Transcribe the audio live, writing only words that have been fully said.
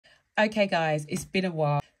Okay guys, it's been a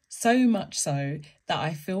while. So much so that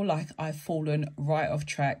I feel like I've fallen right off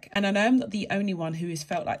track. And I know I'm not the only one who has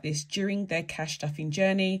felt like this during their cash stuffing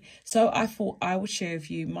journey. So I thought I would share with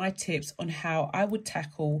you my tips on how I would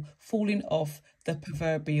tackle falling off the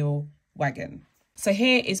proverbial wagon. So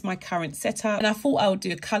here is my current setup, and I thought I would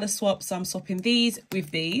do a colour swap. So I'm swapping these with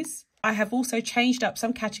these. I have also changed up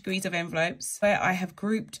some categories of envelopes where I have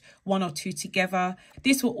grouped one or two together.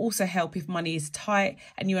 This will also help if money is tight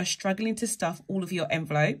and you are struggling to stuff all of your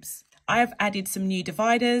envelopes. I have added some new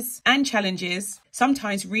dividers and challenges.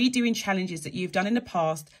 Sometimes redoing challenges that you've done in the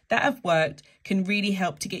past that have worked can really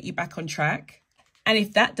help to get you back on track. And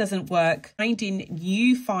if that doesn't work, finding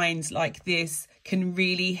new finds like this can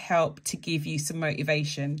really help to give you some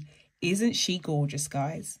motivation. Isn't she gorgeous,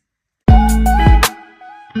 guys?